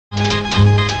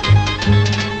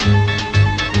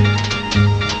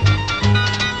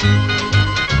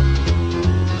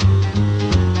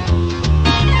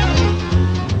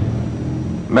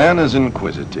Man is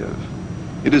inquisitive.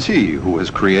 It is he who has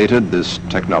created this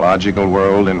technological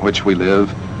world in which we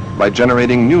live by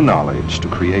generating new knowledge to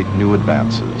create new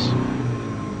advances.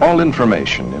 All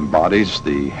information embodies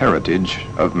the heritage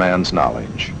of man's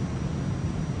knowledge.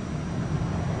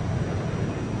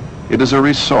 It is a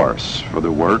resource for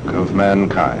the work of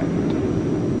mankind.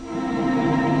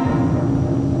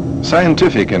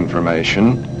 Scientific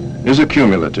information is a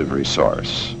cumulative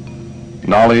resource.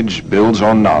 Knowledge builds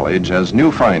on knowledge as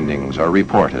new findings are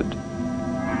reported.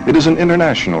 It is an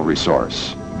international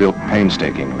resource built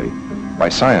painstakingly by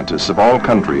scientists of all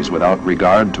countries without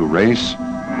regard to race,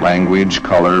 language,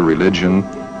 color, religion,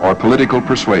 or political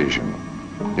persuasion.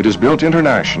 It is built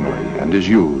internationally and is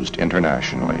used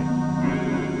internationally.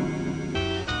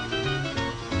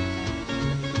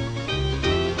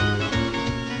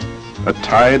 A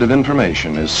tide of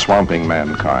information is swamping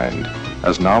mankind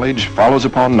as knowledge follows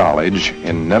upon knowledge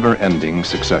in never-ending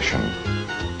succession.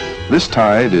 This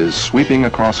tide is sweeping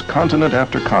across continent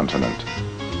after continent,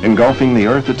 engulfing the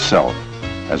Earth itself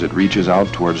as it reaches out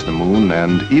towards the moon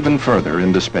and even further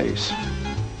into space.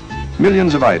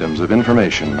 Millions of items of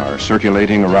information are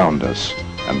circulating around us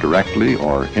and directly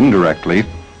or indirectly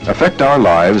affect our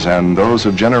lives and those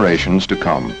of generations to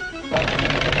come.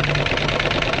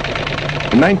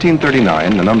 In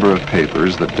 1939, the number of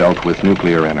papers that dealt with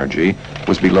nuclear energy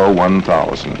was below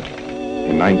 1,000.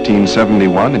 In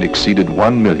 1971, it exceeded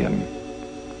 1 million.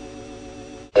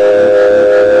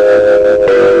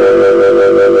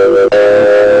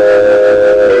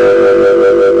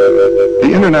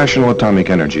 The International Atomic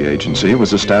Energy Agency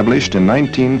was established in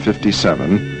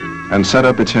 1957 and set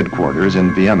up its headquarters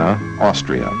in Vienna,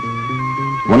 Austria.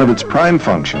 One of its prime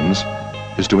functions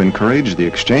is to encourage the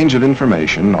exchange of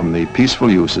information on the peaceful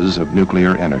uses of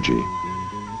nuclear energy.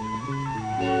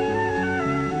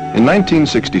 In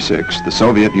 1966, the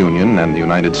Soviet Union and the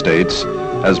United States,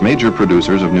 as major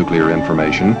producers of nuclear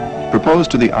information,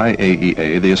 proposed to the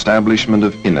IAEA the establishment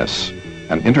of INIS,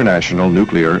 an international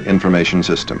nuclear information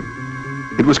system.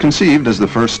 It was conceived as the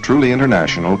first truly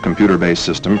international computer-based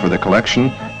system for the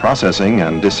collection, processing,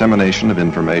 and dissemination of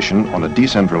information on a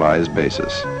decentralized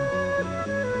basis.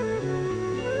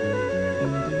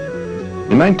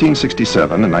 In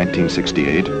 1967 and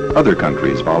 1968, other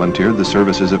countries volunteered the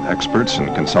services of experts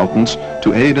and consultants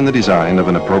to aid in the design of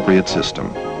an appropriate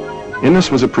system. INIS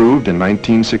was approved in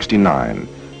 1969,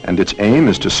 and its aim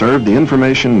is to serve the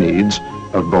information needs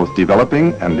of both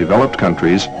developing and developed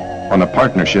countries on a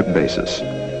partnership basis.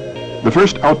 The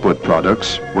first output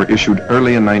products were issued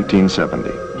early in 1970.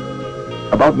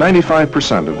 About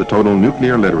 95% of the total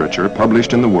nuclear literature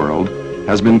published in the world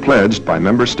has been pledged by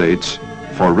member states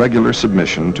for regular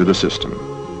submission to the system.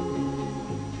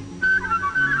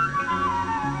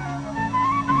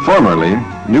 Formerly,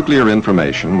 nuclear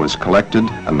information was collected,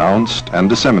 announced, and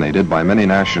disseminated by many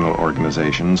national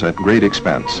organizations at great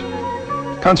expense.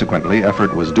 Consequently,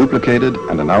 effort was duplicated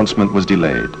and announcement was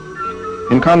delayed.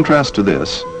 In contrast to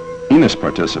this, INIS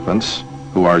participants,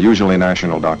 who are usually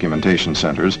national documentation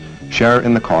centers, share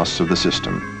in the costs of the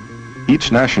system.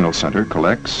 Each national center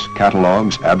collects,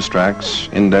 catalogs, abstracts,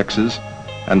 indexes,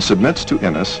 and submits to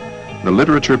INIS the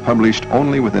literature published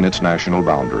only within its national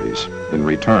boundaries. In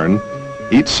return,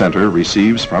 each center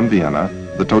receives from Vienna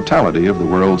the totality of the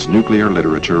world's nuclear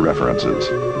literature references.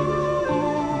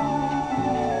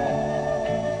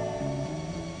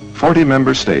 40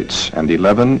 member states and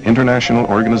 11 international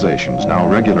organizations now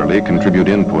regularly contribute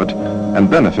input and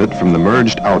benefit from the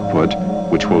merged output,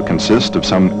 which will consist of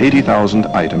some 80,000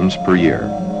 items per year.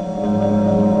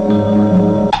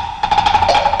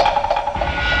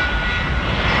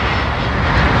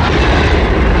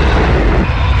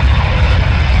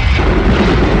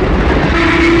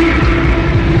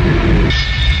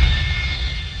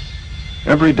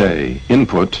 Every day,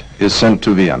 input is sent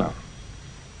to Vienna.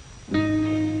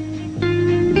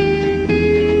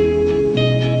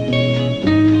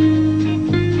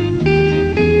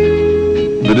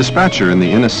 The dispatcher in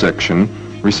the INIS section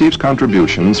receives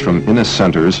contributions from INIS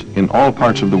centers in all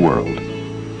parts of the world.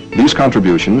 These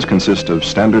contributions consist of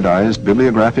standardized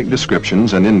bibliographic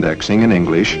descriptions and indexing in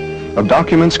English of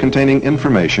documents containing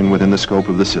information within the scope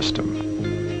of the system.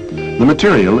 The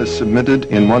material is submitted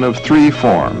in one of three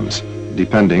forms,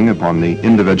 depending upon the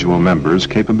individual member's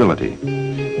capability.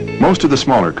 Most of the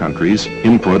smaller countries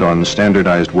input on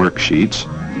standardized worksheets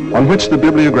on which the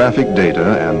bibliographic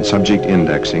data and subject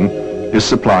indexing is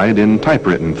supplied in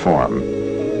typewritten form.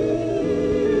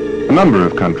 A number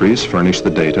of countries furnish the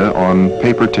data on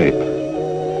paper tape,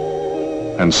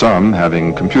 and some,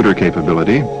 having computer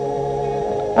capability,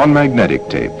 on magnetic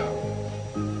tape.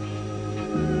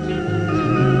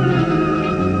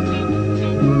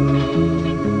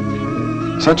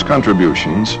 Such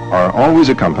contributions are always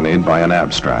accompanied by an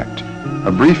abstract,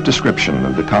 a brief description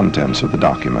of the contents of the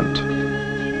document,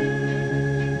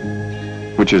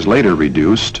 which is later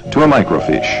reduced to a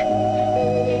microfiche.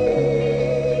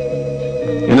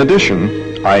 In addition,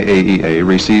 IAEA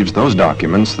receives those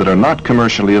documents that are not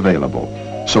commercially available,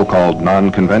 so-called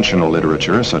non-conventional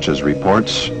literature such as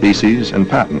reports, theses, and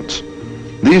patents.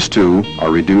 These too are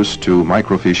reduced to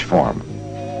microfiche form.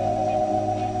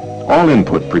 All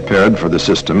input prepared for the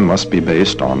system must be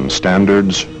based on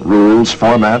standards, rules,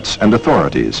 formats, and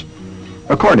authorities.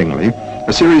 Accordingly,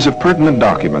 a series of pertinent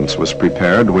documents was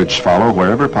prepared which follow,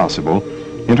 wherever possible,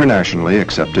 internationally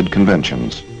accepted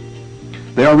conventions.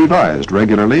 They are revised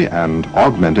regularly and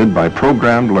augmented by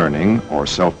programmed learning or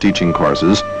self-teaching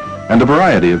courses and a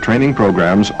variety of training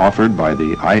programs offered by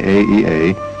the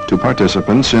IAEA to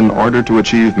participants in order to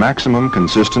achieve maximum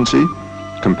consistency,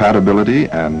 compatibility,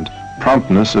 and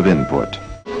promptness of input.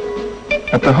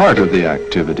 At the heart of the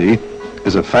activity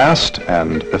is a fast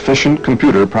and efficient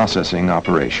computer processing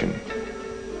operation.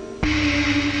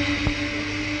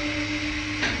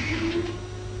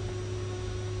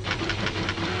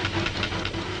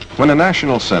 When a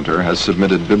national center has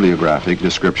submitted bibliographic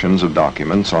descriptions of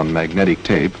documents on magnetic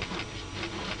tape,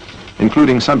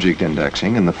 including subject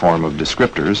indexing in the form of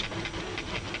descriptors,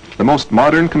 the most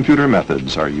modern computer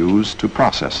methods are used to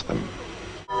process them.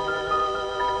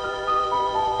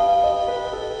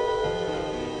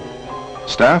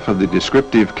 Staff of the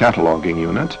Descriptive Cataloging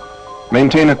Unit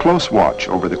maintain a close watch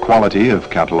over the quality of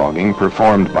cataloging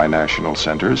performed by national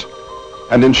centers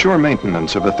and ensure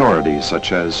maintenance of authorities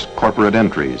such as corporate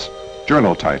entries,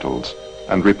 journal titles,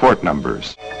 and report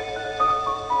numbers.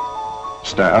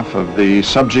 Staff of the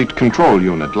Subject Control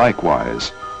Unit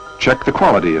likewise check the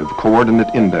quality of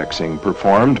coordinate indexing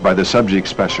performed by the subject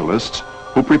specialists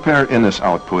who prepare INIS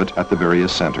output at the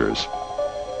various centers.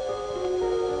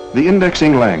 The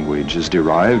indexing language is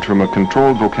derived from a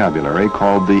controlled vocabulary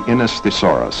called the INIS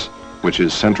thesaurus, which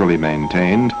is centrally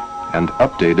maintained and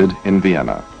updated in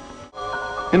Vienna.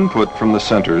 Input from the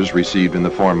centers received in the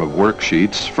form of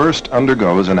worksheets first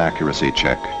undergoes an accuracy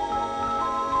check.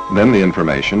 Then the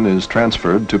information is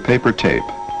transferred to paper tape.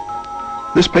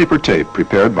 This paper tape,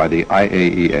 prepared by the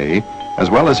IAEA, as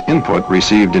well as input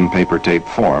received in paper tape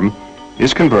form,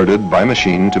 is converted by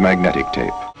machine to magnetic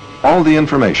tape. All the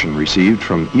information received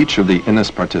from each of the INIS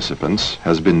participants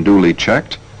has been duly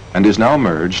checked and is now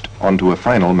merged onto a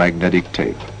final magnetic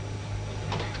tape.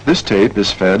 This tape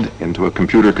is fed into a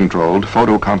computer-controlled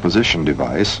photo composition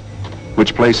device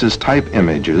which places type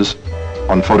images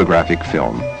on photographic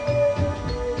film.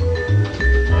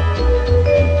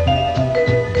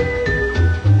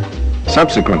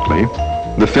 Subsequently,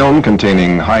 the film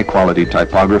containing high-quality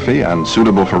typography and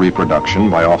suitable for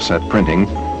reproduction by offset printing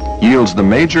yields the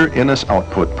major INIS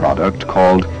output product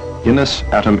called INIS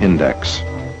Atom Index.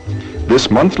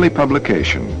 This monthly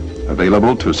publication,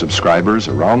 available to subscribers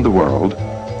around the world,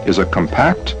 is a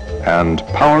compact and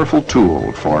powerful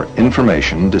tool for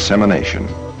information dissemination.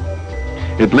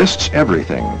 It lists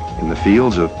everything in the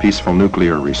fields of peaceful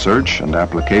nuclear research and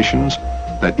applications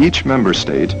that each member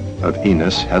state of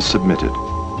INIS has submitted.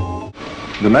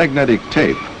 The magnetic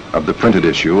tape of the printed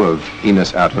issue of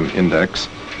INIS Atom Index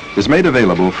is made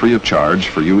available free of charge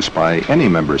for use by any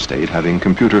member state having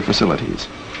computer facilities.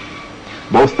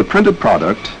 Both the printed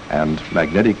product and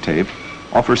magnetic tape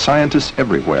offer scientists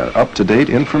everywhere up-to-date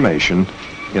information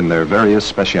in their various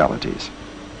specialities.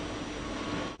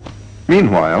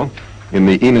 Meanwhile, in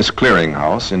the INIS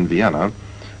Clearinghouse in Vienna,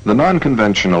 the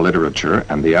non-conventional literature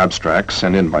and the abstracts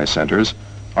sent in by centers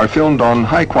are filmed on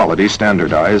high-quality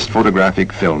standardized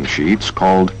photographic film sheets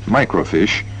called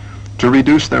microfiche to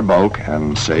reduce their bulk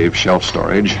and save shelf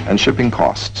storage and shipping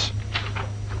costs.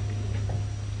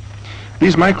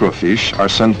 These microfiche are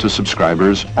sent to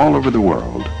subscribers all over the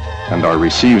world and are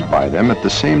received by them at the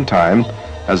same time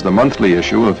as the monthly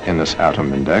issue of INIS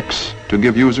Atom Index to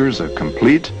give users a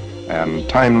complete and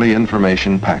timely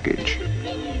information package.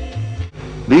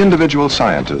 The individual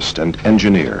scientist and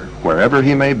engineer, wherever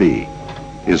he may be,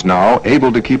 is now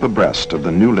able to keep abreast of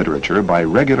the new literature by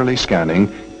regularly scanning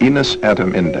INIS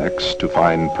Atom Index to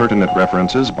find pertinent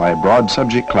references by broad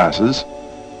subject classes,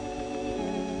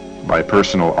 by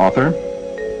personal author,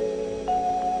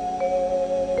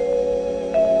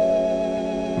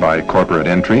 by corporate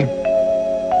entry,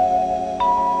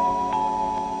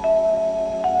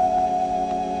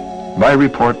 by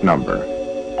report number,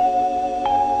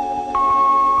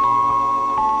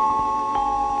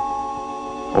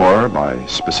 or by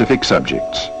specific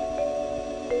subjects.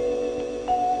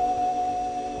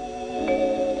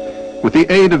 With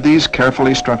the aid of these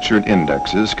carefully structured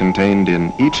indexes contained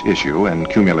in each issue and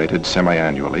cumulated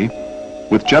semi-annually,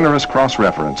 with generous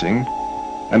cross-referencing,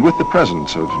 and with the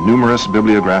presence of numerous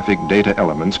bibliographic data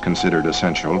elements considered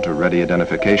essential to ready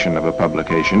identification of a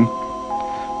publication,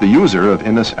 the user of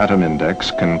INIS Atom Index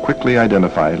can quickly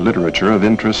identify literature of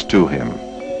interest to him.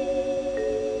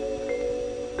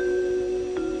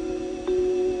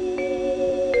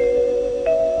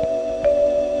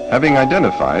 Having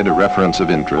identified a reference of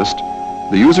interest,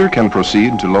 the user can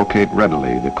proceed to locate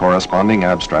readily the corresponding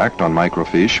abstract on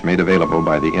microfiche made available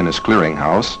by the INIS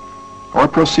Clearinghouse, or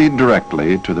proceed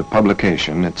directly to the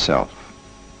publication itself.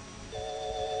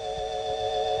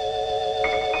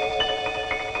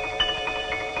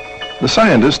 The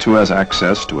scientist who has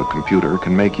access to a computer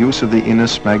can make use of the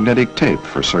INIS magnetic tape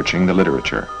for searching the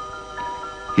literature.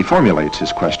 He formulates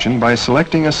his question by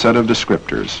selecting a set of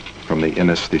descriptors from the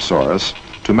INIS thesaurus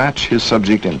to match his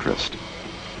subject interest.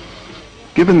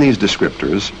 Given these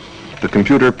descriptors, the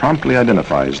computer promptly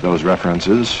identifies those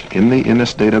references in the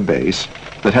INIS database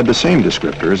that had the same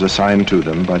descriptors assigned to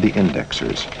them by the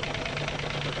indexers.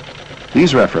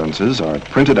 These references are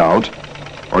printed out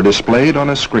or displayed on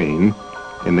a screen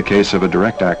in the case of a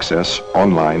direct access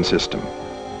online system.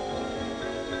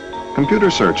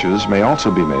 Computer searches may also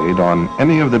be made on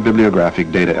any of the bibliographic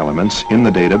data elements in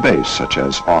the database, such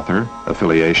as author,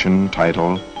 affiliation,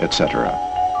 title, etc.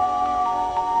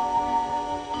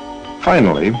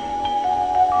 Finally,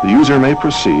 the user may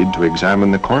proceed to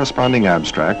examine the corresponding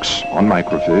abstracts on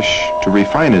microfiche to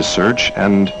refine his search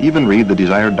and even read the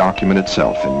desired document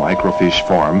itself in microfiche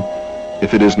form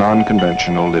if it is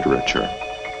non-conventional literature.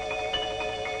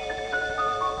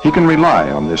 He can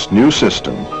rely on this new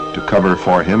system to cover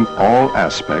for him all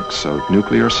aspects of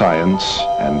nuclear science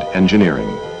and engineering.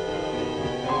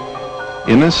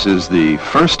 INIS is the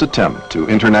first attempt to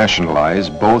internationalize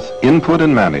both input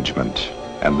and management,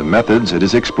 and the methods it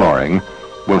is exploring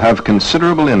will have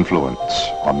considerable influence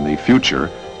on the future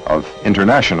of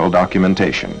international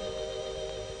documentation.